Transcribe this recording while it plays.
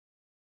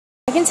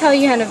I can tell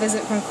you had a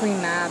visit from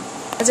Queen Mab.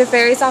 As a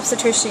fairy's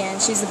obstetrician,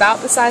 she's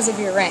about the size of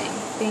your ring,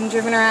 being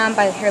driven around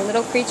by her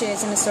little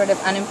creatures in a sort of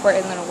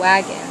unimportant little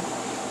wagon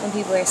when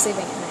people are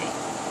sleeping at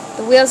night.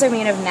 The wheels are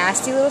made of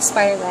nasty little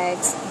spider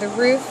legs, the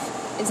roof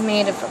is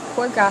made of a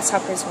poor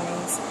grasshopper's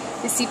wings,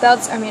 the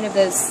seatbelts are made of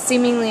those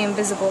seemingly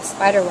invisible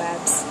spider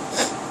webs.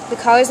 The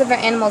collars of her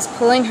animals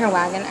pulling her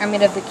wagon are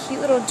made of the cute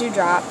little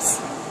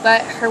dewdrops,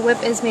 but her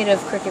whip is made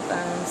of cricket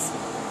bones.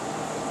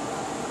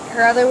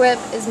 Her other whip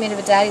is made of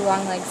a daddy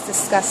long-legs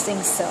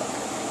disgusting silk.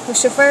 Her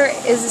chauffeur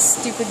is a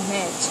stupid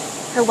midge.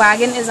 Her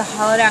wagon is a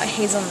hollowed-out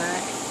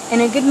hazelnut. In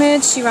a good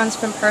mood, she runs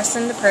from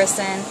person to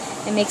person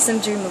and makes them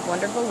dream of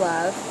wonderful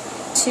love,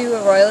 to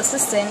a royal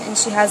assistant, and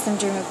she has them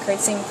dream of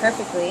curtsying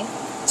perfectly,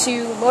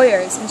 to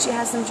lawyers, and she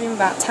has them dream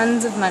about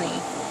tons of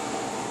money.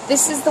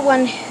 This is the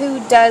one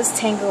who does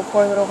tangle a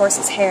poor little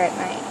horse's hair at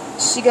night.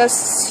 She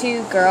goes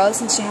to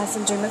girls and she has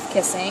them dream of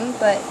kissing,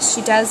 but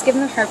she does give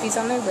them herpes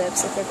on their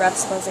lips if their breath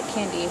smells like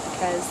candy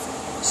because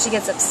she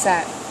gets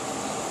upset.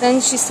 Then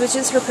she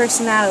switches her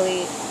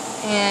personality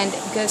and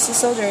goes to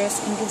soldiers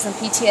and gives them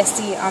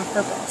PTSD on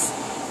purpose.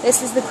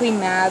 This is the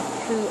Queen Mab,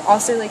 who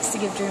also likes to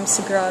give dreams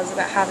to girls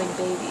about having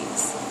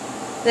babies.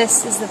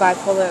 This is the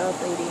bipolar old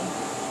lady.